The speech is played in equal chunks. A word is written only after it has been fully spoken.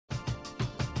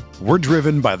We're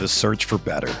driven by the search for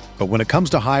better. But when it comes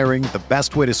to hiring, the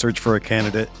best way to search for a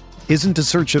candidate isn't to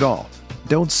search at all.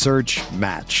 Don't search,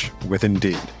 match with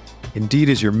Indeed. Indeed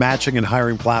is your matching and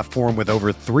hiring platform with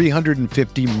over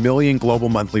 350 million global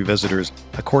monthly visitors,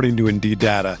 according to Indeed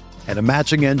data, and a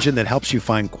matching engine that helps you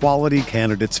find quality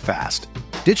candidates fast.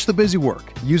 Ditch the busy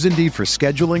work. Use Indeed for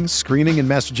scheduling, screening, and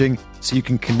messaging so you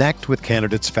can connect with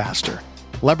candidates faster.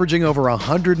 Leveraging over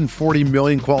 140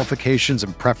 million qualifications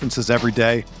and preferences every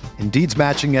day, Indeed's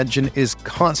matching engine is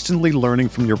constantly learning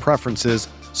from your preferences,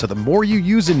 so the more you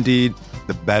use Indeed,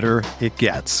 the better it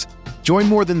gets. Join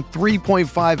more than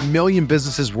 3.5 million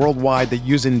businesses worldwide that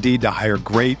use Indeed to hire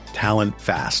great talent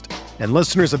fast. And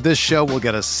listeners of this show will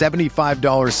get a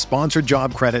 $75 sponsored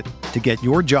job credit to get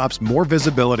your jobs more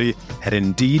visibility at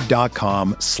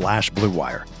Indeed.com/Blue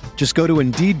Wire. Just go to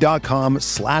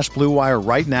Indeed.com/Blue Wire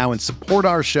right now and support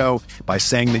our show by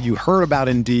saying that you heard about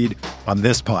Indeed on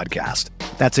this podcast.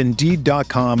 That's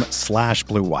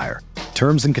Indeed.com/Blue Wire.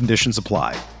 Terms and conditions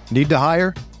apply. Need to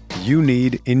hire? You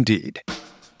need Indeed.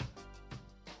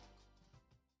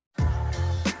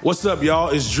 What's up, y'all?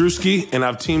 It's Drewski, and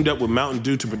I've teamed up with Mountain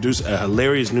Dew to produce a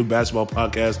hilarious new basketball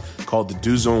podcast called The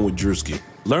Dew Zone with Drewski.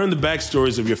 Learn the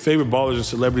backstories of your favorite ballers and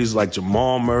celebrities like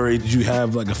Jamal Murray. Did you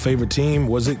have like a favorite team?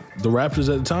 Was it the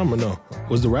Raptors at the time or no?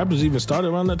 Was the Raptors even started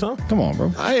around that time? Come on,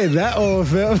 bro. I ain't that old,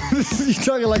 fam. You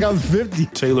talking like I'm 50.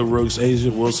 Taylor Rooks, Asia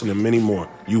Wilson, and many more.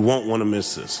 You won't want to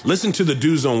miss this. Listen to The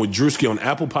Dew Zone with Drewski on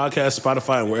Apple Podcasts,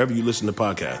 Spotify, and wherever you listen to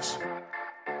podcasts.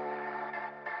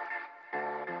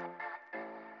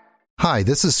 Hi,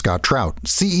 this is Scott Trout,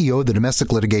 CEO of the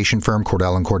domestic litigation firm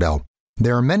Cordell & Cordell.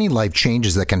 There are many life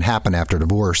changes that can happen after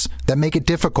divorce that make it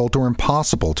difficult or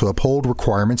impossible to uphold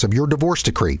requirements of your divorce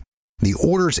decree. The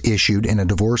orders issued in a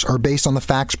divorce are based on the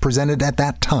facts presented at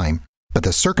that time, but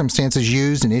the circumstances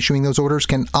used in issuing those orders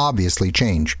can obviously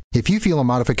change. If you feel a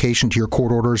modification to your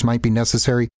court orders might be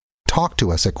necessary, talk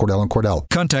to us at Cordell & Cordell.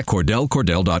 Contact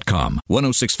CordellCordell.com,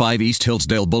 1065 East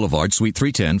Hillsdale Boulevard, Suite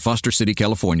 310, Foster City,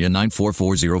 California,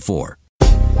 94404.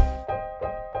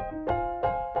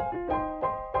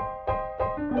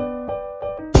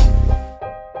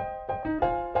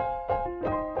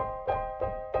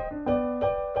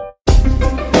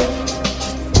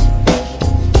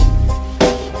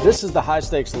 This is the High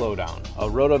Stakes Lowdown, a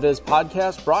RotoViz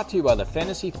podcast brought to you by the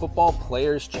Fantasy Football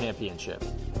Players Championship.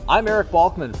 I'm Eric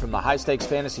Balkman from the High Stakes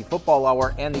Fantasy Football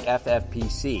Hour and the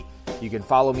FFPC. You can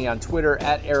follow me on Twitter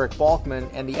at Eric Balkman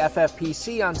and the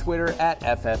FFPC on Twitter at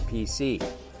FFPC.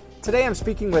 Today I'm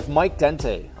speaking with Mike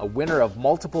Dente, a winner of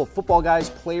multiple Football Guys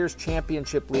Players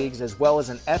Championship leagues as well as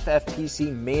an FFPC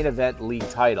main event league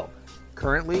title.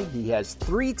 Currently, he has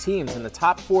 3 teams in the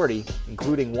top 40,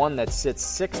 including one that sits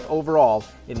 6th overall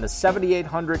in the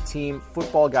 7,800-team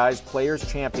Football Guys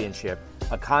Players Championship,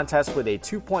 a contest with a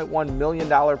 $2.1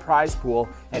 million prize pool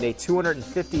and a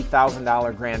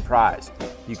 $250,000 grand prize.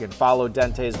 You can follow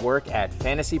Dente's work at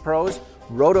Fantasy Pros,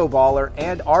 Rotoballer,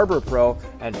 and Arbor Pro,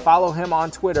 and follow him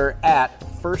on Twitter at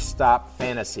First Stop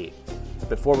Fantasy.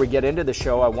 Before we get into the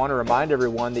show, I want to remind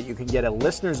everyone that you can get a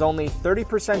listeners-only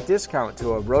 30% discount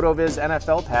to a RotoViz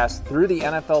NFL Pass through the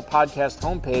NFL Podcast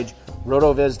homepage,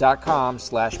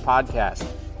 rotoviz.com/podcast.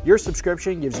 Your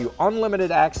subscription gives you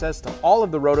unlimited access to all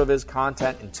of the RotoViz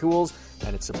content and tools,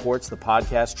 and it supports the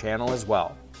podcast channel as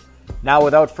well. Now,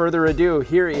 without further ado,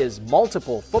 here is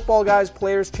multiple Football Guys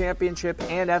Players Championship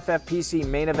and FFPC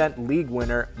main event league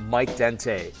winner, Mike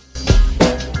Dente.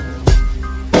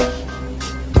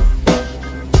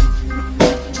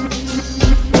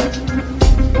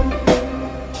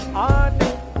 On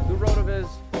the RotoViz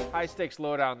High Stakes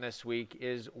Lowdown this week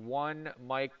is one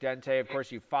Mike Dente. Of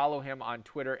course, you follow him on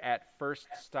Twitter at First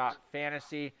Stop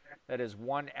Fantasy. That is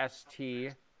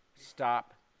 1ST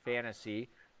Stop Fantasy.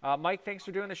 Mike, thanks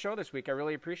for doing the show this week. I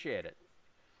really appreciate it.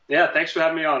 Yeah, thanks for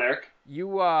having me on, Eric.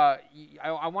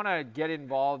 I want to get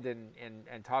involved and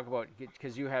talk about,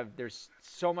 because there's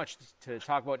so much to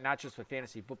talk about, not just with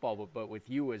fantasy football, but with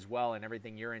you as well and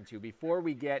everything you're into. Before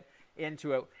we get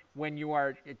into it, when you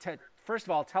are, first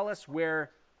of all, tell us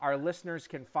where our listeners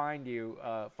can find you,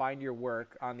 find your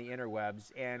work on the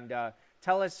interwebs, and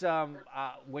tell us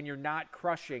when you're not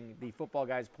crushing the Football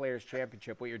Guys Players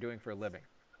Championship, what you're doing for a living.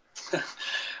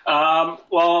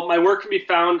 Well, my work can be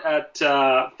found at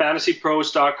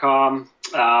fantasypros.com.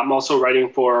 I'm also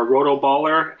writing for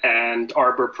Rotoballer and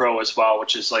Arbor Pro as well,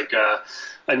 which is like a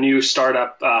new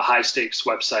startup high stakes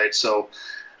website. So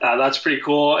that's pretty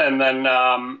cool. And then,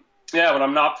 when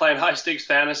I'm not playing high stakes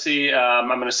fantasy, I'm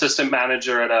an assistant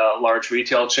manager at a large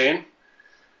retail chain.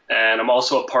 And I'm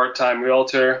also a part-time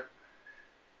realtor.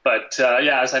 But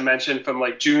as I mentioned, from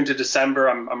like June to December,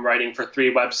 I'm writing for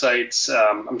 3 websites.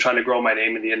 I'm trying to grow my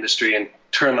name in the industry and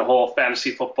turn the whole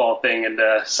fantasy football thing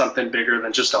into something bigger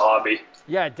than just a hobby.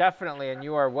 Yeah, definitely, and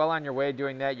you are well on your way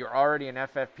doing that. You're already an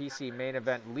FFPC main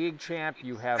event league champ.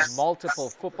 You have multiple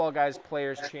Football Guys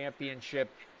Players Championship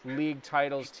league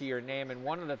titles to your name, and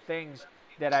one of the things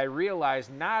that I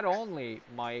realized, not only,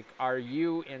 Mike, are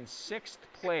you in 6th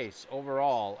place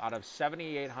overall out of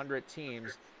 7,800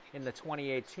 teams in the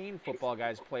 2018 Football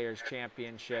Guys Players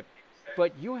Championship,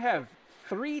 but you have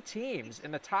 3 teams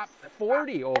in the top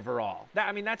 40 overall.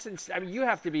 You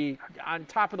have to be on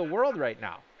top of the world right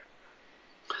now.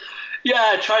 Yeah,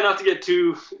 I try not to get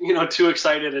too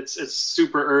excited. It's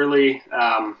super early.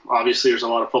 Obviously, there's a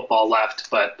lot of football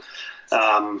left, but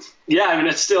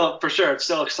it's still, for sure, it's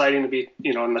still exciting to be,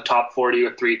 in the top 40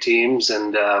 with 3 teams.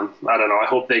 And I don't know, I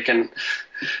hope they can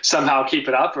somehow keep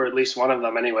it up, or at least one of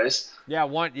them anyways. Yeah,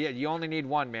 one. Yeah, you only need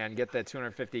one, man. Get that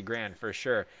 $250,000 for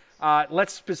sure.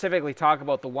 Let's specifically talk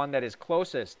about the one that is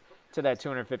closest to that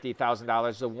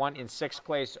 $250,000, the one in 6th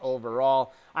place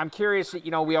overall. I'm curious,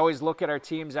 we always look at our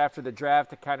teams after the draft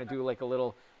to kind of do like a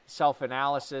little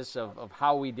self-analysis of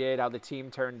how we did, how the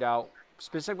team turned out.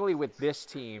 Specifically with this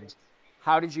team,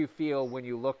 how did you feel when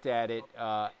you looked at it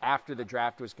after the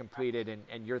draft was completed,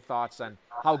 and your thoughts on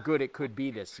how good it could be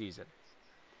this season?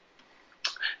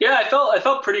 Yeah, I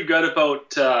felt pretty good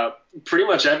about pretty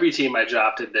much every team I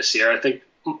drafted this year. I think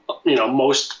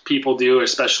most people do,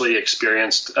 especially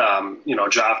experienced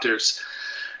drafters.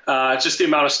 Just the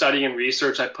amount of study and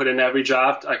research I put in every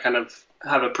draft, I kind of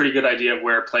have a pretty good idea of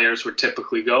where players would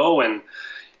typically go, and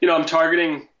I'm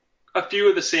targeting a few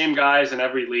of the same guys in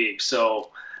every league. So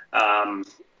I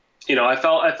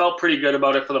felt pretty good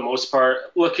about it for the most part.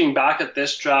 Looking back at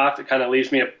this draft, it kind of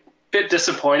leaves me a bit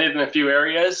disappointed in a few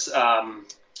areas.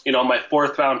 My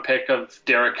 4th round pick of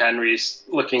Derrick Henry's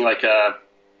looking like a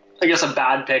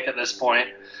bad pick at this point,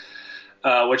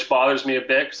 which bothers me a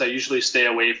bit because I usually stay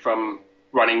away from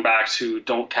running backs who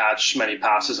don't catch many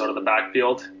passes out of the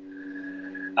backfield.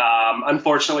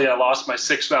 Unfortunately, I lost my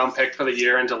 6th round pick for the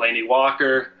year in Delanie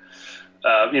Walker.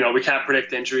 We can't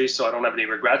predict injuries, so I don't have any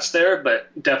regrets there, but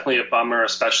definitely a bummer,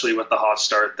 especially with the hot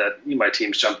start that my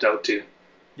team's jumped out to.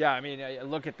 Yeah, I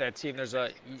look at that team.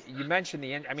 You mentioned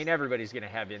everybody's going to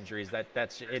have injuries.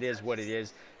 It is what it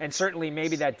is, and certainly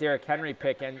maybe that Derrick Henry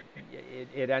pick, and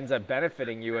it ends up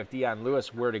benefiting you if Dion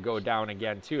Lewis were to go down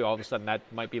again too. All of a sudden, that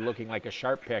might be looking like a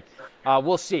sharp pick.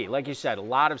 We'll see. Like you said, a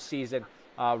lot of season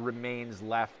remains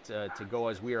left to go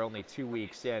as we are only 2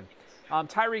 weeks in.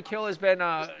 Tyreek Hill has been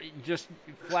just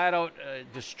flat out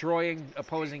destroying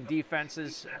opposing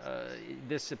defenses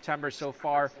this September so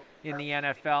far in the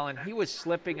NFL, and he was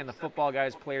slipping in the Football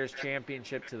Guys Players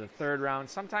Championship to the 3rd round.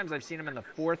 Sometimes I've seen him in the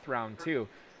 4th round too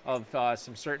of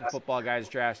some certain Football Guys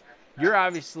drafts. You're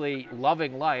obviously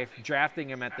loving life, drafting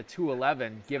him at the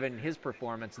 211, given his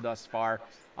performance thus far,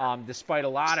 despite a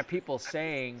lot of people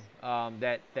saying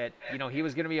that he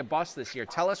was going to be a bust this year.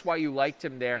 Tell us why you liked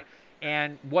him there,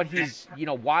 and what he's,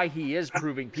 why he is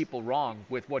proving people wrong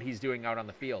with what he's doing out on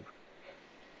the field.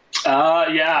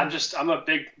 I'm a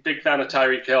big fan of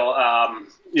Tyreek Hill.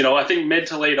 I think mid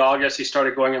to late August, he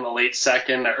started going in the late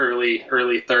 2nd, early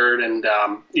 3rd. And,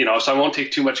 so I won't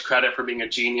take too much credit for being a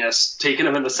genius, taking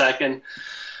him in the 2nd.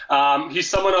 He's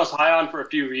someone I was high on for a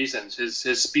few reasons.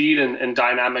 His speed and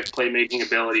dynamic playmaking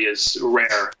ability is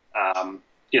rare.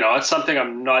 It's something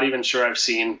I'm not even sure I've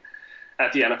seen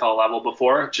at the NFL level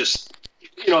before. Just,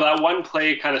 that one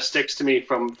play kind of sticks to me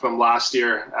from last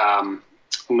year. I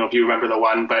don't know if you remember the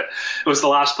one, but it was the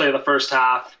last play of the first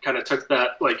half, kind of took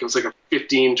that, it was like a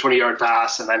 15, 20-yard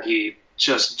pass, and then he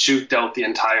just juked out the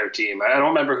entire team. I don't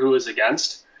remember who it was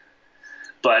against,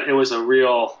 but it was a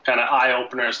real kind of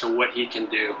eye-opener as to what he can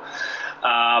do.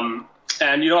 And,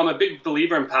 I'm a big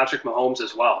believer in Patrick Mahomes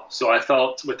as well. So I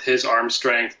felt with his arm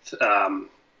strength and,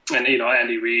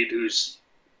 Andy Reid, who's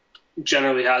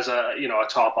generally has a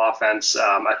top offense,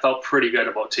 I felt pretty good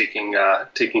about taking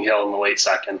Hill in the late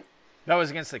 2nd. That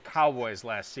was against the Cowboys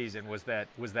last season, was that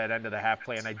end of the half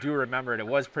play, and I do remember it. It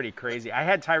was pretty crazy. I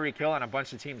had Tyreek Hill on a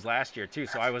bunch of teams last year, too,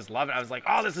 so I was loving it. I was like,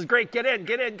 oh, this is great. Get in.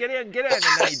 And then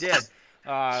he did. It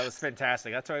was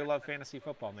fantastic. That's why I love fantasy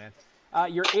football, man.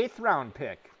 Your 8th round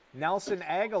pick, Nelson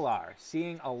Aguilar,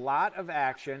 seeing a lot of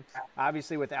action,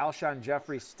 obviously with Alshon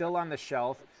Jeffrey still on the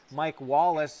shelf. Mike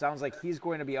Wallace sounds like he's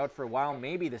going to be out for a while,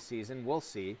 maybe the season. We'll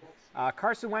see.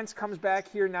 Carson Wentz comes back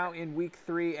here now in week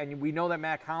 3, and we know that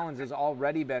Mac Hollins has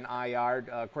already been IR'd.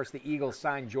 Of course, the Eagles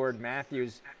signed Jordan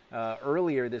Matthews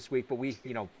earlier this week, but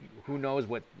who knows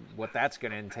what that's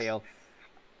going to entail.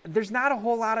 there's not a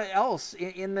whole lot of else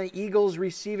in the Eagles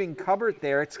receiving cupboard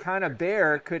there. It's kind of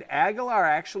bare. Could Aguilar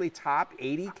actually top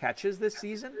 80 catches this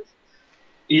season?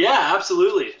 Yeah,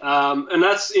 absolutely. And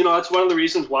that's one of the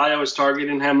reasons why I was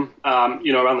targeting him, around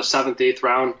the 7th, 8th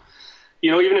round.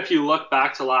 Even if you look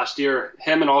back to last year,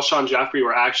 him and Alshon Jeffrey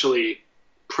were actually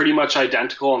pretty much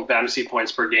identical in fantasy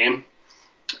points per game.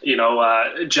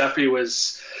 Jeffrey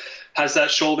has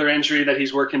that shoulder injury that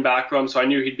he's working back from, so I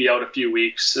knew he'd be out a few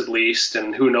weeks at least,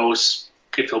 and who knows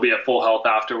if he'll be at full health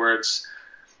afterwards.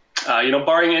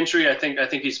 Barring injury, I think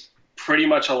he's pretty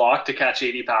much a lock to catch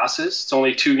 80 passes. It's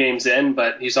only 2 games in,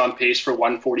 but he's on pace for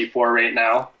 144 right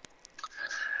now.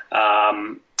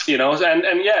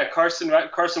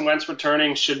 Carson Wentz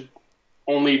returning should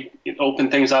only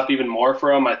open things up even more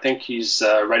for him. I think he's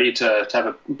ready to have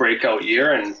a breakout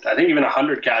year, and I think even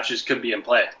 100 catches could be in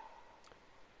play.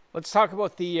 Let's talk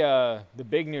about the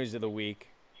big news of the week.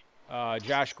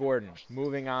 Josh Gordon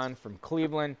moving on from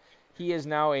Cleveland. He is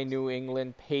now a New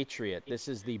England Patriot. This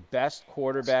is the best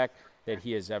quarterback that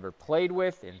he has ever played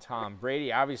with in Tom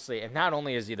Brady, obviously. And not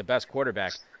only is he the best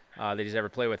quarterback that he's ever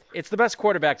played with, it's the best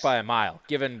quarterback by a mile,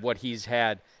 given what he's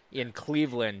had in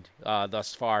Cleveland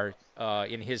thus far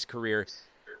in his career.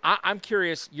 I'm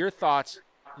curious, your thoughts,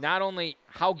 not only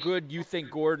how good you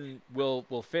think Gordon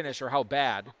will finish, or how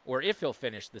bad, or if he'll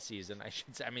finish the season, I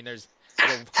should say. I mean, there's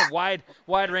a wide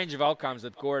range of outcomes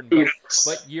with Gordon,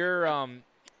 but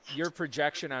your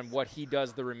projection on what he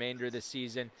does the remainder of the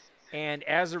season. And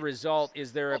as a result,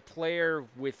 is there a player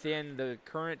within the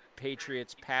current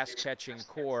Patriots pass-catching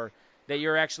core that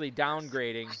you're actually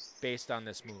downgrading based on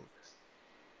this move?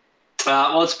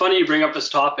 Well, it's funny you bring up this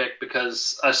topic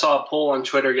because I saw a poll on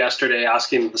Twitter yesterday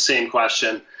asking the same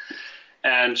question.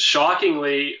 And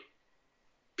shockingly,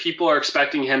 people are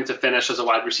expecting him to finish as a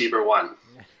wide receiver 1,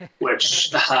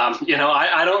 which,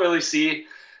 I don't really see.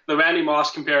 The Randy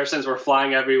Moss comparisons were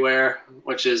flying everywhere,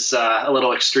 which is a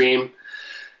little extreme.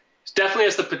 Definitely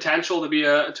has the potential to be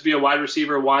a wide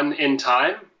receiver 1 in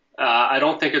time. I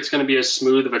don't think it's going to be as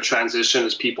smooth of a transition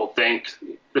as people think.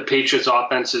 The Patriots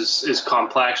offense is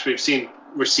complex. We've seen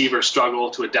receivers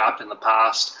struggle to adapt in the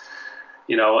past,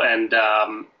 and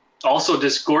also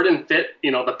does Gordon fit,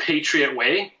 the Patriot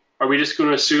way? Are we just going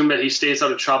to assume that he stays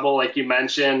out of trouble? Like you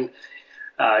mentioned,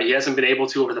 he hasn't been able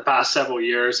to over the past several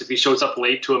years. If he shows up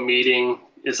late to a meeting,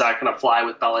 is that going to fly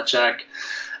with Belichick?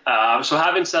 So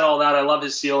having said all that, I love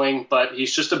his ceiling, but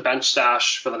he's just a bench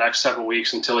stash for the next several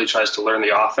weeks until he tries to learn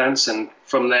the offense. And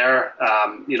from there,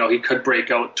 he could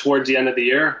break out towards the end of the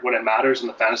year when it matters in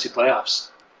the fantasy playoffs.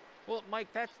 Well, Mike,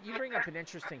 you bring up an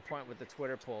interesting point with the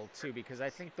Twitter poll, too, because I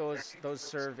think those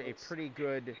serve a pretty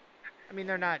good – I mean,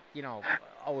 they're not,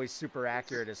 always super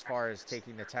accurate as far as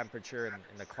taking the temperature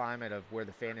and the climate of where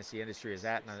the fantasy industry is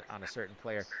at on a certain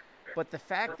player. But the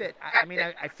fact that,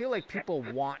 I feel like people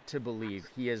want to believe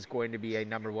he is going to be a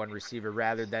number 1 receiver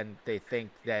rather than they think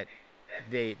that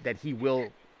he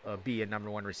will be a number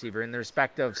 1 receiver in the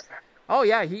respect of, oh,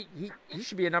 yeah, he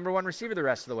should be a number 1 receiver the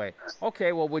rest of the way.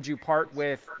 Okay, well, would you part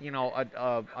with,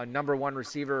 a number 1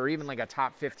 receiver or even like a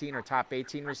top 15 or top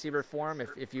 18 receiver for him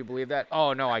if you believe that?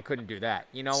 Oh, no, I couldn't do that.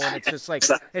 And it's just like,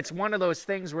 it's one of those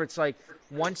things where it's like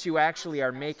once you actually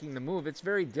are making the move, it's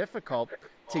very difficult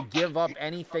to give up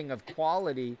anything of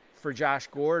quality for Josh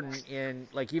Gordon in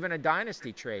like even a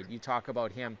dynasty trade. You talk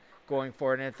about him going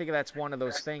forward, and I think that's one of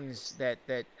those things that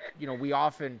we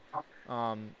often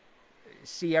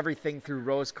see everything through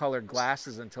rose-colored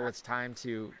glasses until it's time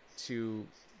to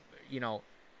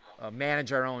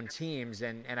manage our own teams,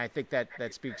 and I think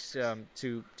that speaks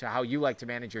to how you like to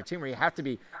manage your team, where you have to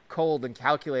be cold and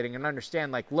calculating and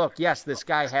understand, like, look, yes, this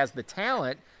guy has the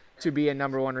talent to be a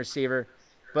number 1 receiver,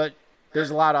 but there's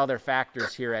a lot of other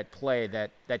factors here at play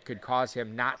that could cause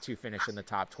him not to finish in the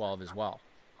top 12 as well.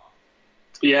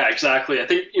 Yeah, exactly. I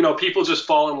think, people just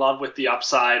fall in love with the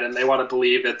upside and they want to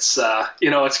believe it's going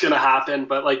to happen.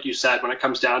 But like you said, when it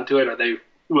comes down to it, are they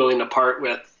willing to part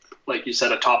with, like you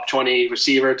said, a top 20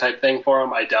 receiver type thing for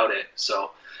him? I doubt it.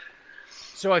 So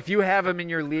if you have him in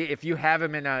your league, if you have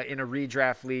him in a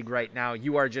redraft league right now,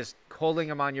 you are just holding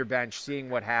him on your bench, seeing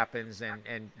what happens,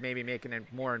 and maybe making a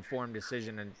more informed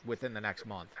decision within the next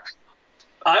month.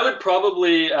 I would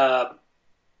probably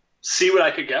see what I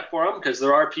could get for him, because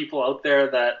there are people out there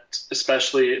that,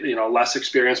 especially less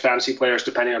experienced fantasy players,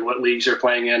 depending on what leagues you're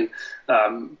playing in,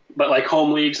 but like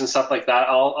home leagues and stuff like that,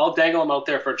 I'll dangle him out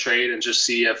there for a trade and just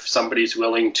see if somebody's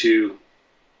willing to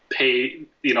pay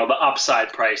the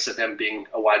upside price of him being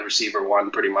a wide receiver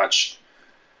 1, pretty much.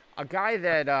 A guy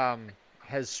that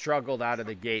has struggled out of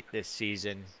the gate this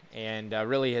season, and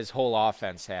really his whole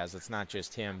offense has. It's not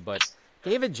just him, but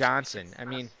David Johnson. I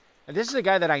mean, This is a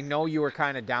guy that I know you were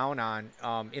kind of down on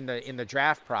in the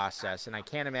draft process, and I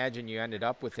can't imagine you ended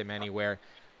up with him anywhere.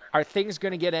 Are things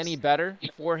going to get any better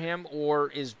for him, or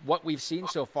is what we've seen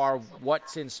so far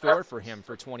what's in store for him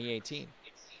for 2018?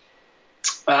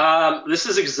 This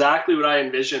is exactly what I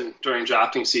envisioned during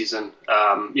drafting season.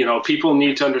 People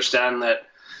need to understand that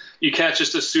you can't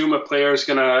just assume a player is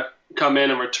going to come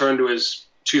in and return to his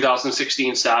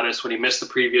 2016 status when he missed the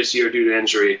previous year due to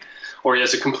injury, or he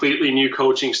has a completely new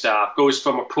coaching staff, goes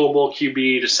from a Pro Bowl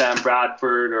QB to Sam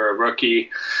Bradford or a rookie,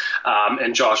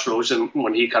 and Josh Rosen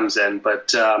when he comes in.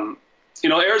 But,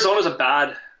 Arizona's a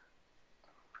bad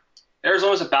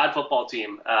football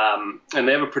team, and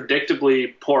they have a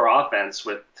predictably poor offense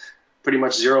with pretty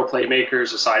much zero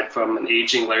playmakers aside from an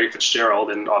aging Larry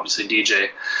Fitzgerald and obviously DJ.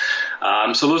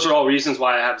 So those are all reasons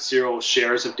why I have 0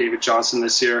 shares of David Johnson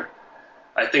this year.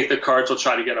 I think the Cards will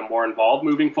try to get him more involved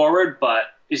moving forward, but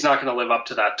he's not going to live up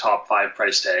to that top 5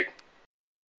 price tag.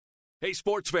 Hey,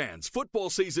 sports fans, football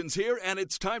season's here, and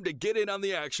it's time to get in on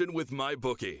the action with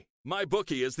MyBookie.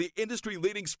 MyBookie is the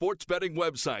industry-leading sports betting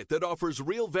website that offers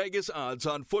real Vegas odds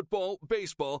on football,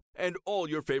 baseball, and all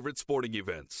your favorite sporting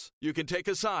events. You can take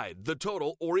a side, the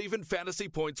total, or even fantasy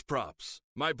points props.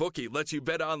 MyBookie lets you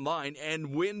bet online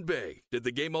and win big. Did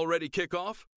the game already kick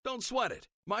off? Don't sweat it.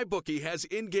 MyBookie has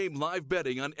in-game live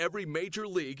betting on every major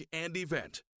league and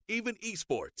event, even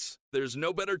esports. There's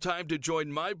no better time to join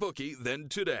MyBookie than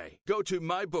today. Go to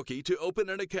MyBookie to open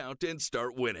an account and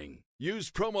start winning.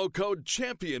 Use promo code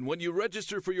CHAMPION when you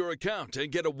register for your account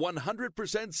and get a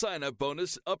 100% sign-up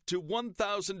bonus up to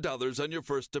 $1,000 on your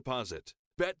first deposit.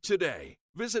 Bet today.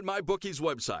 Visit MyBookie's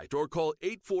website or call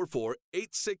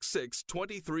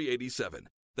 844-866-2387.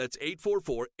 That's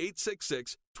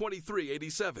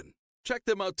 844-866-2387. Check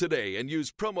them out today and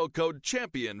use promo code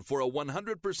CHAMPION for a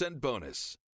 100%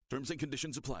 bonus. Terms and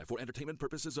conditions apply for entertainment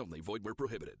purposes only. Void where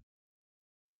prohibited.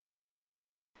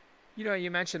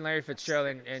 You mentioned Larry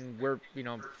Fitzgerald, and we're,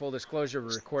 full disclosure,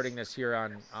 we're recording this here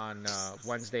on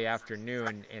Wednesday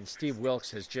afternoon, and Steve Wilks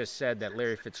has just said that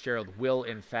Larry Fitzgerald will,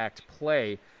 in fact,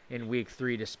 play in Week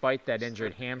 3 despite that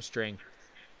injured hamstring.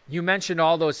 You mentioned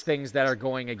all those things that are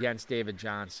going against David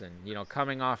Johnson,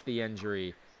 coming off the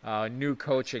injury, new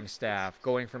coaching staff,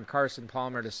 going from Carson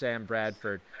Palmer to Sam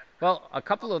Bradford. Well, a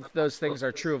couple of those things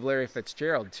are true of Larry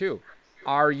Fitzgerald, too.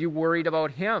 Are you worried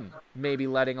about him maybe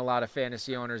letting a lot of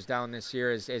fantasy owners down this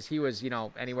year as he was,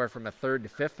 anywhere from a 3rd to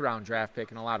 5th round draft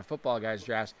pick in a lot of football guys'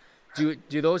 drafts? Do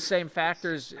those same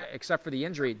factors, except for the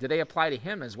injury, do they apply to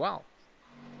him as well?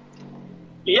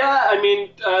 Yeah,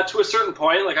 to a certain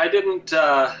point. I don't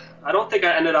think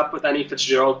I ended up with any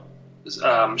Fitzgerald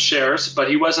shares, but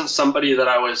he wasn't somebody that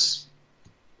I was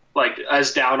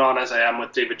as down on as I am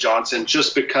with David Johnson,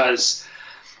 just because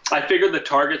I figured the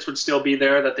targets would still be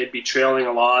there, that they'd be trailing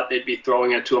a lot, they'd be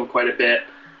throwing it to him quite a bit.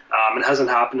 It hasn't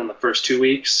happened in the first 2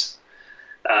 weeks.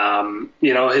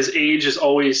 His age has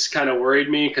always kind of worried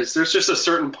me, because there's just a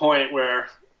certain point where,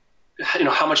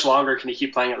 how much longer can he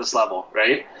keep playing at this level,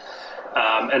 right?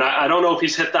 And I don't know if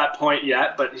he's hit that point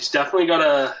yet, but he's definitely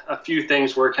got a few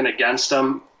things working against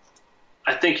him.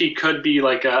 I think he could be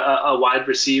like a wide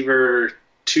receiver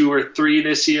 2 or 3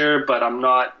 this year, but I'm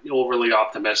not overly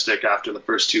optimistic after the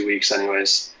first 2 weeks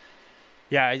anyways.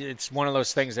 Yeah, it's one of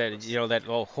those things that, that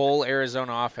whole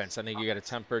Arizona offense, I think you got to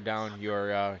temper down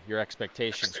your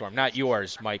expectations for him. Not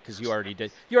yours, Mike, because you already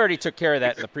took care of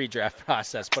that in the pre-draft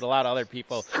process, but a lot of other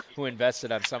people who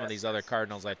invested on some of these other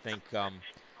Cardinals, I think,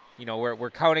 we're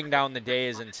counting down the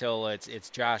days until it's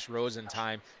Josh Rosen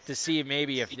time to see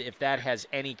maybe if that has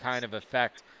any kind of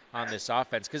effect on this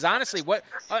offense. Because honestly, what,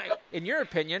 in your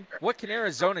opinion, what can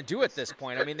Arizona do at this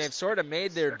point? They've sort of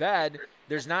made their bed.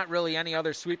 There's not really any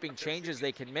other sweeping changes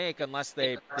they can make unless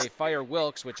they fire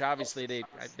Wilks, which obviously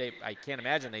I can't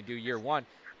imagine they do year 1.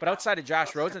 But outside of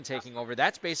Josh Rosen taking over,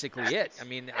 that's basically it.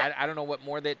 I don't know what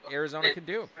more that Arizona can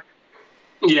do.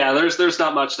 Yeah, there's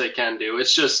not much they can do.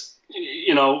 It's just,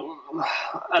 I don't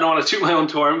want to toot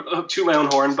my own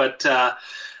horn, but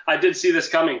I did see this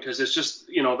coming, because it's just,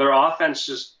 their offense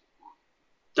just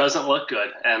doesn't look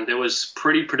good, and it was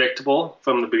pretty predictable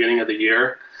from the beginning of the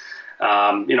year.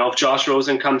 If Josh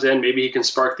Rosen comes in, maybe he can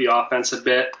spark the offense a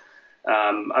bit.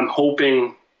 I'm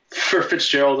hoping, for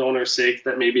Fitzgerald owners' sake,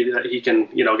 that maybe that he can,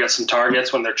 get some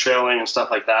targets when they're trailing and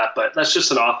stuff like that. But that's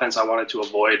just an offense I wanted to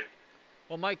avoid.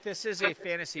 Well, Mike, this is a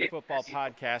fantasy football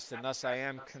podcast, and thus I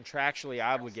am contractually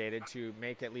obligated to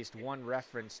make at least one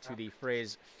reference to the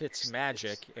phrase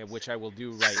Fitzmagic, which I will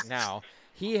do right now.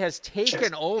 He has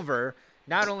taken over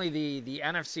not only the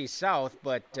NFC South,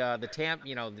 but the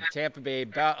Tampa Bay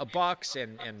Bucks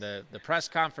and the press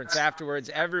conference afterwards.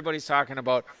 Everybody's talking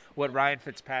about what Ryan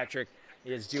Fitzpatrick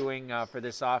is doing for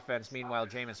this offense. Meanwhile,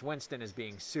 Jameis Winston is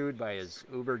being sued by his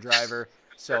Uber driver.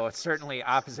 So it's certainly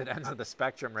opposite ends of the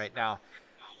spectrum right now.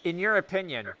 In your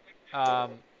opinion,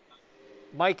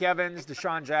 Mike Evans,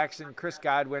 Deshaun Jackson, Chris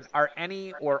Godwin, are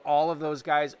any or all of those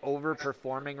guys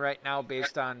overperforming right now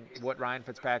based on what Ryan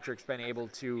Fitzpatrick's been able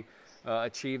to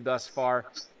achieve thus far?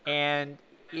 And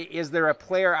is there a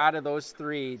player out of those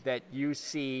three that you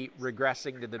see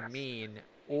regressing to the mean,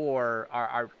 or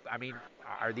are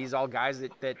these all guys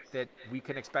that we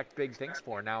can expect big things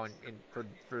for now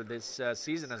for this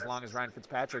season, as long as Ryan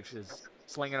Fitzpatrick is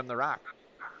slinging them the rock?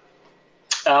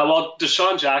 Well,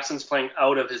 Deshaun Jackson's playing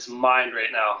out of his mind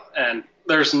right now, and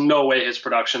there's no way his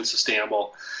production's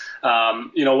sustainable.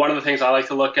 One of the things I like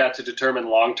to look at to determine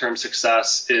long-term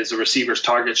success is a receiver's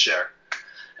target share.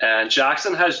 And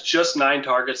Jackson has just 9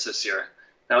 targets this year.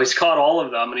 Now, he's caught all of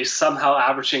them, and he's somehow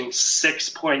averaging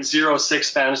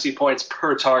 6.06 fantasy points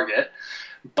per target.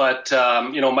 But,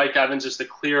 Mike Evans is the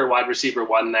clear wide receiver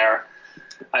 1 there.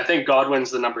 I think Godwin's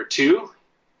the number 2.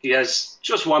 He has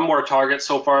just 1 more target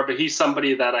so far, but he's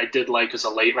somebody that I did like as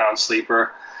a late round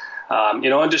sleeper. And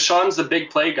Deshaun's the big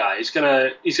play guy. He's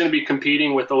gonna be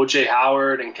competing with O.J.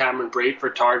 Howard and Cameron Brate for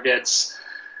targets.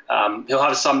 He'll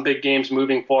have some big games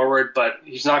moving forward, but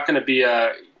he's not going to be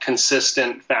a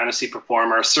consistent fantasy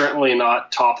performer. Certainly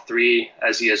not top 3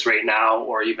 as he is right now,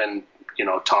 or even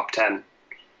top 10.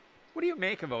 What do you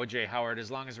make of O.J. Howard, as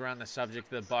long as we're on the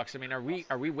subject of the Bucs? I mean,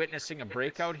 are we witnessing a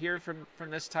breakout here from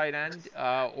this tight end?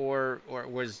 Or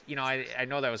was, I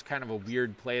know that was kind of a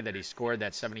weird play that he scored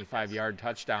that 75-yard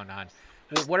touchdown on.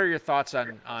 What are your thoughts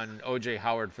on O.J.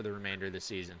 Howard for the remainder of the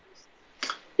season?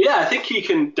 Yeah, I think he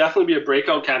can definitely be a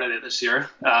breakout candidate this year.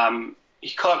 He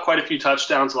caught quite a few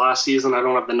touchdowns last season. I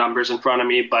don't have the numbers in front of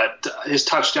me, but his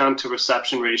touchdown to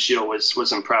reception ratio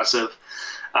was impressive.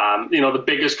 The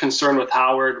biggest concern with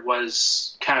Howard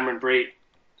was Cameron Brate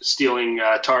stealing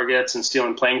targets and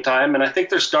stealing playing time, and I think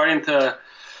they're starting to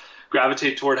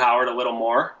gravitate toward Howard a little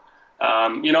more.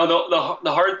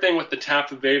 The hard thing with the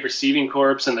Tampa Bay receiving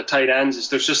corps and the tight ends is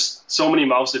there's just so many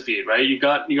mouths to feed, right? You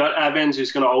got Evans,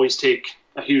 who's going to always take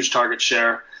a huge target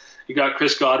share. You got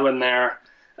Chris Godwin there.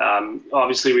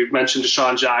 Obviously, we've mentioned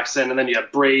Deshaun Jackson, and then you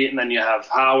have Brate, and then you have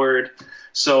Howard.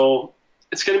 So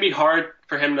it's going to be hard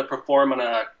for him to perform on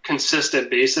a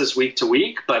consistent basis week to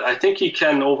week, but I think he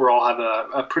can overall have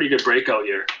a pretty good breakout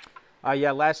year.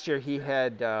 Last year he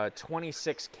had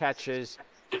 26 catches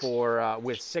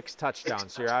with 6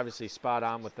 touchdowns. So you're obviously spot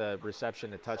on with the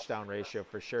reception to touchdown ratio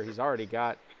for sure. He's already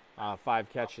got 5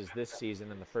 catches this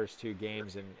season in the first 2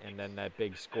 games, and then that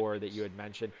big score that you had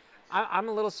mentioned. I'm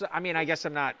a little. I guess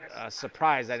I'm not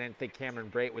surprised. I didn't think Cameron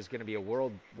Brate was going to be a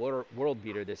world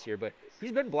beater this year, but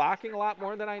he's been blocking a lot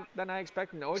more than I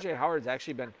expected. And O.J. Howard's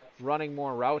actually been running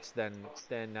more routes than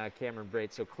Cameron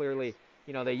Brate. So clearly,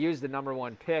 they used the number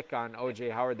 1 pick on O.J.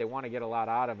 Howard. They want to get a lot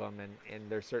out of him, and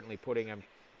they're certainly putting him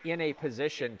in a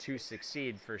position to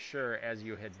succeed for sure, as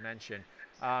you had mentioned.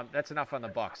 That's enough on the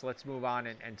Bucs. Let's move on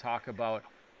and talk about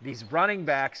these running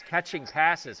backs catching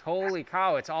passes. Holy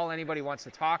cow, it's all anybody wants to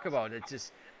talk about.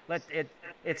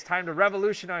 It's time to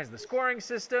revolutionize the scoring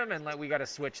system, and we got to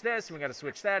switch this and we got to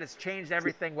switch that. It's changed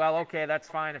everything. Well, okay, that's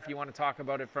fine if you want to talk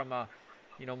about it from a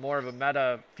more of a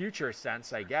meta future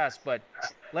sense, I guess. But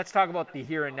let's talk about the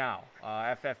here and now.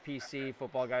 FFPC,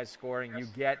 Football Guys Scoring. You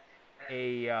get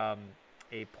a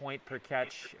point per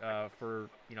catch for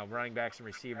running backs and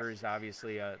receivers.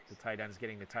 Obviously, the tight end's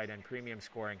getting the tight end premium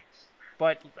scoring.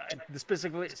 But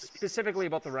specifically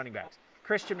about the running backs.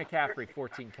 Christian McCaffrey,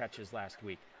 14 catches last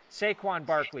week. Saquon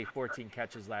Barkley, 14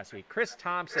 catches last week. Chris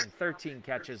Thompson, 13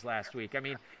 catches last week. I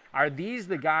mean, are these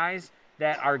the guys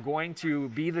that are going to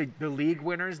be the league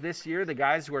winners this year, the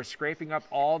guys who are scraping up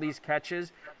all these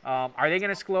catches? Are they going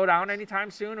to slow down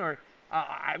anytime soon? Or,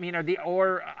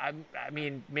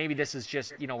 maybe this is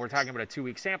just, we're talking about a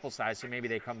 2-week sample size, so maybe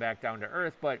they come back down to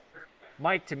earth. But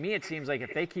Mike, to me, it seems like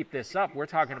if they keep this up, we're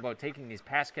talking about taking these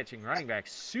pass-catching running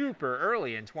backs super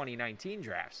early in 2019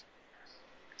 drafts.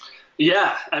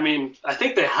 Yeah, I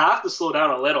think they have to slow down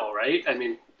a little, right?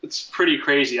 It's pretty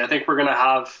crazy. I think we're going to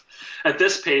have, at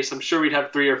this pace, I'm sure we'd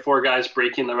have 3 or 4 guys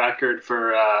breaking the record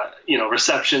for,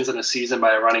 receptions in a season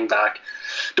by a running back.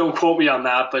 Don't quote me on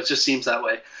that, but it just seems that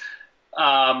way.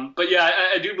 But yeah,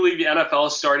 I do believe the NFL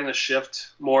is starting to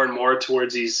shift more and more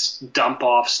towards these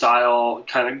dump-off style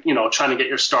kind of, trying to get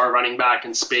your star running back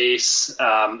in space.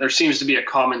 There seems to be a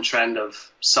common trend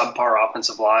of subpar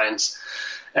offensive lines.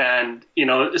 And,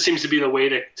 it seems to be the way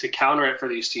to counter it for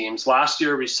these teams. Last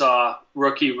year, we saw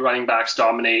rookie running backs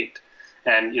dominate.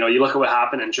 And, you look at what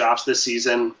happened in drafts this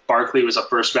season. Barkley was a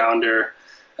first-rounder.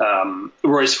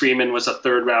 Royce Freeman was a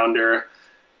third-rounder.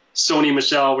 Sony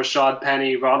Michel, Rashad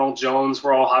Penny, Ronald Jones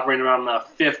were all hovering around the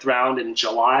 5th round in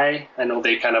July. I know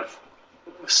they kind of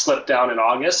slipped down in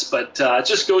August, but it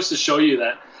just goes to show you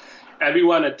that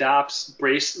everyone adapts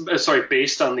based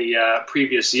on the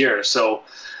previous year. So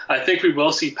I think we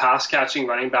will see pass-catching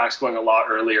running backs going a lot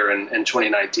earlier in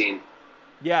 2019.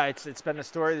 Yeah, it's been the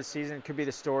story of the season. It could be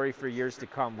the story for years to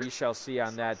come. We shall see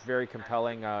on that. Very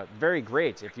compelling. Very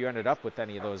great. If you ended up with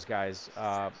any of those guys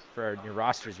for your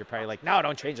rosters, you're probably like, no,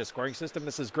 don't change the scoring system.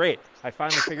 This is great. I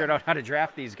finally figured out how to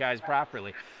draft these guys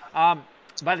properly.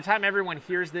 By the time everyone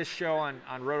hears this show on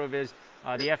RotoViz,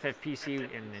 the FFPC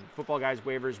and Football Guys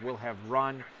waivers will have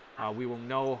run. We will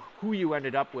know who you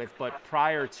ended up with. But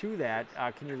prior to that,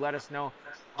 can you let us know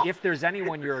if there's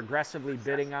anyone you're aggressively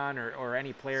bidding on or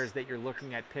any players that you're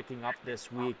looking at picking up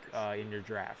this week in your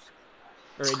drafts,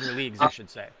 or in your leagues, I should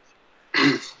say?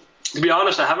 To be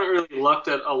honest, I haven't really looked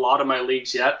at a lot of my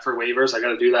leagues yet for waivers. I got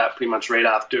to do that pretty much right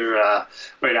after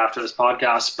this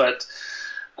podcast. But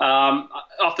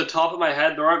off the top of my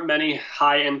head, there aren't many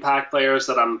high-impact players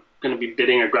that I'm going to be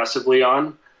bidding aggressively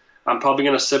on. I'm probably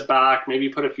going to sit back, maybe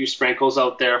put a few sprinkles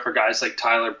out there for guys like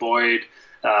Tyler Boyd,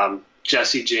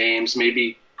 Jesse James,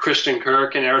 maybe Christian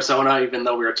Kirk in Arizona, even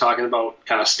though we were talking about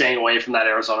kind of staying away from that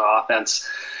Arizona offense.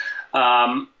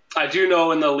 I do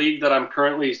know in the league that I'm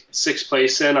currently 6th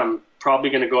place in, I'm probably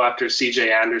going to go after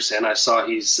CJ Anderson. I saw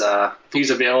he's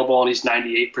available and he's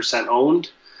 98%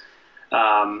 owned.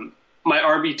 My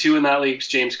RB2 in that league is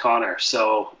James Conner.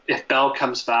 So if Bell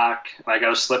comes back and I got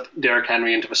to slip Derrick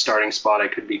Henry into a starting spot, I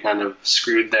could be kind of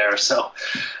screwed there. So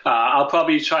I'll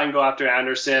probably try and go after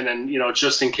Anderson. And,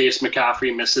 just in case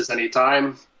McCaffrey misses any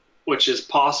time, which is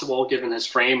possible given his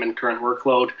frame and current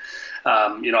workload,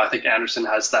 I think Anderson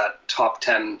has that top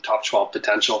 10, top 12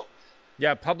 potential.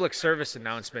 Yeah, public service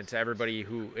announcement to everybody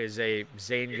who is a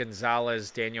Zane Gonzalez,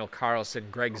 Daniel Carlson,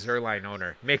 Greg Zuerlein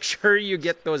owner. Make sure you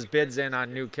get those bids in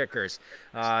on new kickers.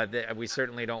 We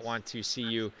certainly don't want to see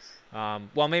you.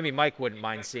 Maybe Mike wouldn't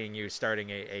mind seeing you starting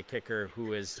a kicker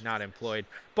who is not employed.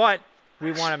 But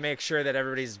we want to make sure that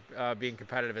everybody's being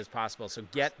competitive as possible. So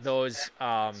get those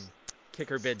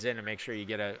kicker bids in and make sure you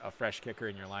get a fresh kicker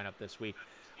in your lineup this week.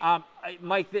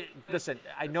 Mike, listen,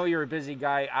 I know you're a busy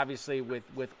guy, obviously,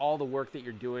 with all the work that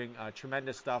you're doing.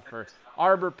 Tremendous stuff for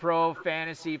Arbor Pro,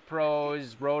 Fantasy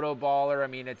Pros, Roto Baller. I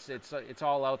mean, it's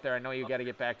all out there. I know you got to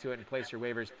get back to it and place your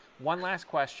waivers. One last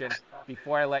question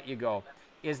before I let you go.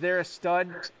 Is there a stud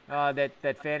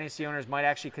that fantasy owners might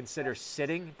actually consider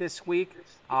sitting this week?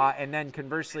 And then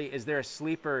conversely, is there a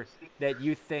sleeper that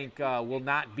you think will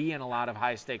not be in a lot of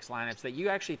high-stakes lineups that you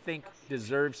actually think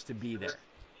deserves to be there?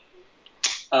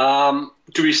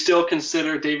 Do we still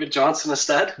consider David Johnson a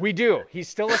stud? We do. He's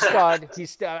still a stud. He's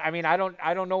still. I mean, I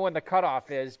don't know when the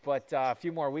cutoff is, but a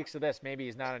few more weeks of this, maybe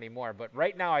he's not anymore. But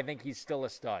right now, I think he's still a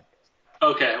stud.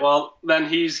 Okay, well then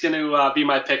he's going to be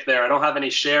my pick there. I don't have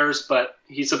any shares, but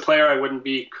he's a player I wouldn't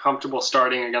be comfortable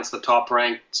starting against the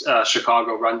top-ranked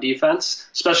Chicago run defense,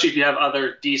 especially if you have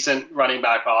other decent running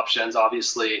back options.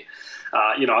 Obviously,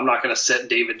 I'm not going to sit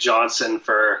David Johnson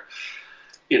for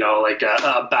like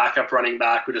a backup running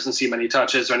back who doesn't see many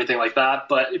touches or anything like that.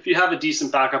 But if you have a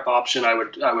decent backup option, I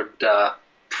would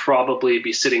probably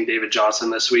be sitting David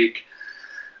Johnson this week.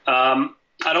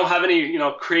 I don't have any,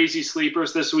 crazy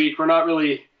sleepers this week. We're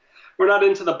not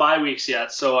into the bye weeks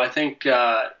yet. So I think,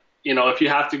 if you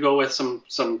have to go with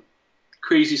some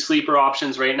crazy sleeper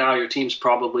options right now, your team's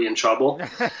probably in trouble.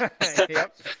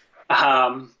 Yep.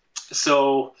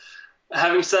 So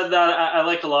having said that, I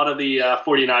like a lot of the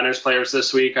 49ers players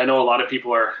this week. I know a lot of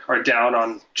people are down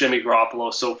on Jimmy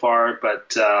Garoppolo so far,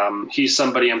 but he's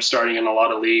somebody I'm starting in a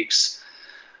lot of leagues.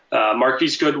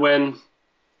 Marquise Goodwin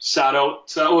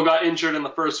got injured in the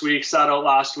first week, sat out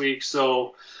last week.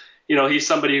 So, he's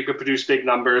somebody who could produce big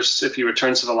numbers if he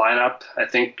returns to the lineup. I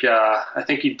think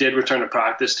he did return to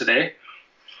practice today.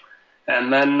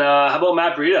 And then how about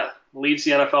Matt Breida? Leads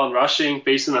the NFL in rushing,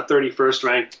 facing the 31st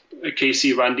ranked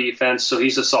KC run defense, so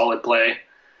he's a solid play.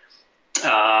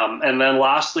 And then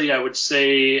lastly, I would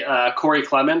say Corey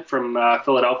Clement from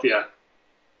Philadelphia.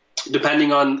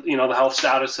 Depending on the health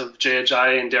status of Jay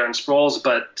Ajayi and Darren Sproles,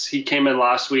 but he came in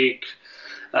last week,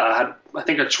 had I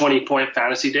think a 20-point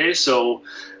fantasy day, so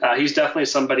he's definitely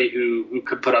somebody who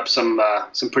could put up some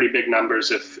pretty big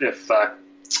numbers if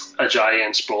Ajayi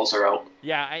and Sproles are out.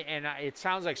 Yeah, and it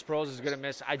sounds like Sproles is going to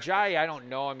miss. Ajayi, I don't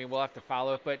know. I mean, we'll have to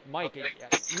follow it. But, Mike,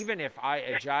 even if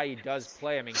Ajayi does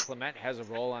play, I mean, Clement has a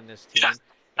role on this team. Yeah,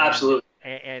 absolutely.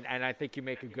 And I think you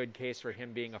make a good case for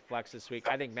him being a flex this week.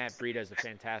 I think Matt Breida is a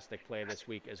fantastic play this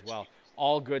week as well.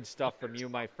 All good stuff from you,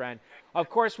 my friend. Of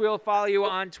course, we'll follow you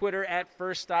on Twitter at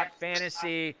First Stop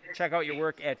Fantasy. Check out your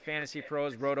work at Fantasy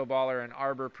Pros, Rotoballer, and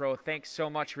Arbor Pro. Thanks so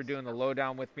much for doing the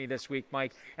lowdown with me this week,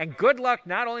 Mike. And good luck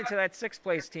not only to that 6th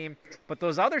place team, but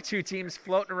those other 2 teams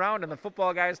floating around in the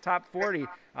Football Guys Top 40.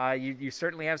 You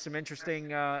certainly have some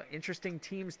interesting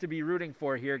teams to be rooting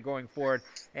for here going forward.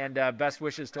 And best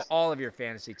wishes to all of your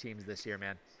fantasy teams this year,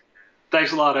 man.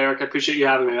 Thanks a lot, Eric. I appreciate you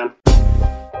having me, man.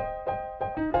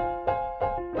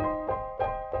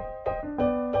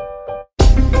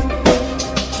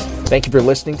 Thank you for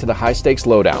listening to the High Stakes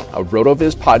Lowdown, a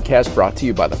RotoViz podcast brought to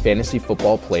you by the Fantasy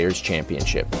Football Players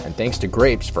Championship. And thanks to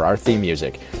Grapes for our theme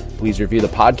music. Please review the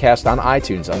podcast on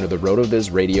iTunes under the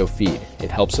RotoViz radio feed. It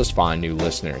helps us find new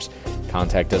listeners.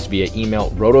 Contact us via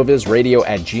email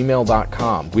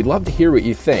rotovizradio@gmail.com. We'd love to hear what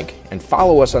you think, and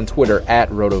follow us on Twitter at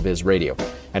RotoVizRadio.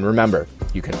 And remember,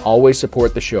 you can always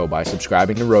support the show by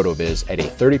subscribing to RotoViz at a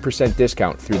 30%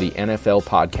 discount through the NFL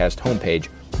podcast homepage,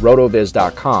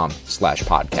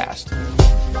 rotoviz.com/podcast.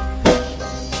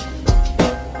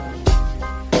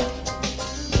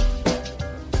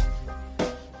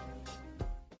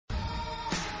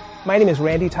 My name is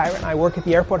Randy Tyrant. I work at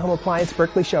the Airport Home Appliance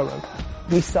Berkeley showroom.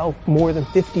 We sell more than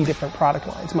 50 different product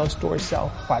lines. Most stores sell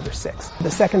 5 or 6.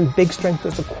 The second big strength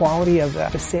is the quality of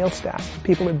the sales staff.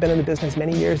 People who have been in the business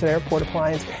many years at Airport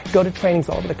Appliance go to trainings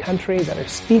all over the country that are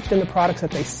steeped in the products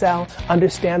that they sell,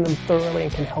 understand them thoroughly,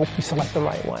 and can help you select the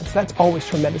right ones. That's always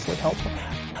tremendously helpful.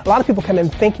 A lot of people come in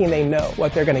thinking they know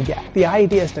what they're going to get. The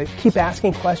idea is to keep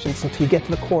asking questions until you get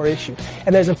to the core issue.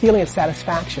 And there's a feeling of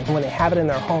satisfaction when they have it in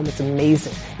their home. It's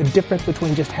amazing. The difference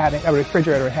between just having a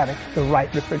refrigerator and having the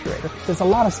right refrigerator. There's a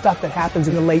lot of stuff that happens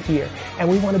in the late year, and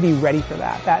we want to be ready for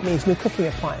that. That means new cooking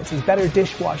appliances, better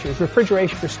dishwashers,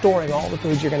 refrigeration for storing all the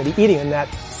foods you're going to be eating in that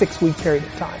 6-week period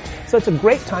of time. So it's a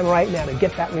great time right now to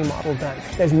get that remodel done.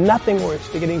 There's nothing worse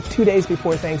than getting 2 days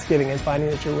before Thanksgiving and finding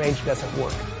that your range doesn't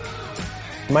work.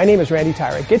 My name is Randy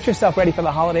Tyrant. Get yourself ready for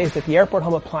the holidays at the Airport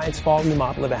Home Appliance Fall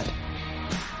Remodel event.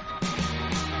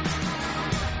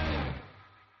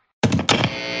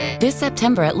 This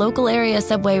September at local area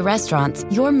Subway restaurants,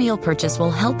 your meal purchase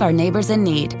will help our neighbors in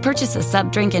need. Purchase a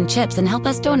sub, drink, and chips and help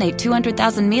us donate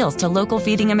 200,000 meals to local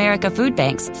Feeding America food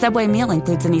banks. Subway meal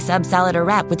includes any sub, salad, or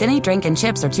wrap with any drink and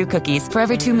chips or 2 cookies. For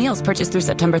every 2 meals purchased through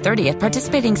September 30th,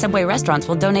 participating Subway restaurants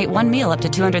will donate 1 meal up to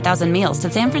 200,000 meals to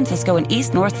San Francisco and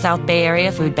East, North, South Bay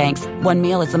Area food banks. 1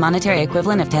 meal is the monetary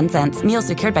equivalent of 10 cents. Meals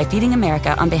secured by Feeding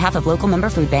America on behalf of local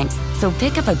member food banks. So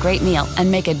pick up a great meal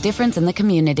and make a difference in the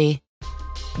community.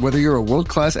 Whether you're a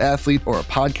world-class athlete or a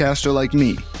podcaster like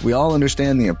me, we all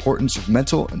understand the importance of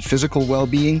mental and physical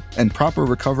well-being and proper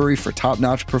recovery for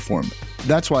top-notch performance.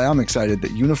 That's why I'm excited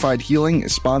that Unified Healing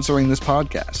is sponsoring this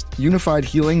podcast. Unified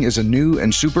Healing is a new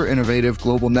and super innovative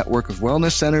global network of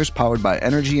wellness centers powered by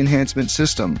Energy Enhancement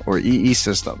System, or EE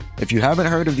System. If you haven't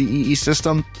heard of the EE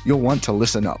System, you'll want to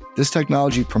listen up. This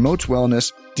technology promotes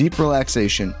wellness, deep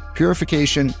relaxation,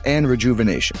 purification, and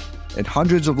rejuvenation. At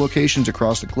hundreds of locations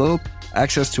across the globe,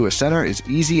 access to a center is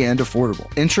easy and affordable.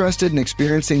 Interested in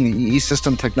experiencing the EE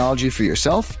System technology for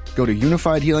yourself? Go to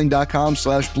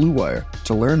unifiedhealing.com/bluewire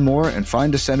to learn more and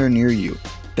find a center near you.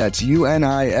 That's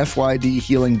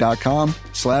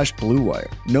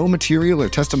unifydhealing.com/bluewire. No material or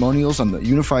testimonials on the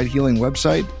Unified Healing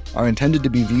website are intended to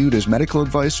be viewed as medical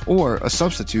advice or a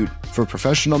substitute for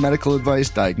professional medical advice,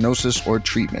 diagnosis, or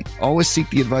treatment. Always seek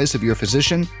the advice of your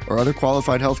physician or other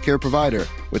qualified healthcare provider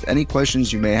with any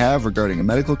questions you may have regarding a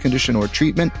medical condition or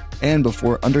treatment and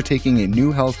before undertaking a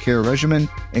new healthcare regimen,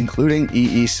 including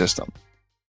EE System.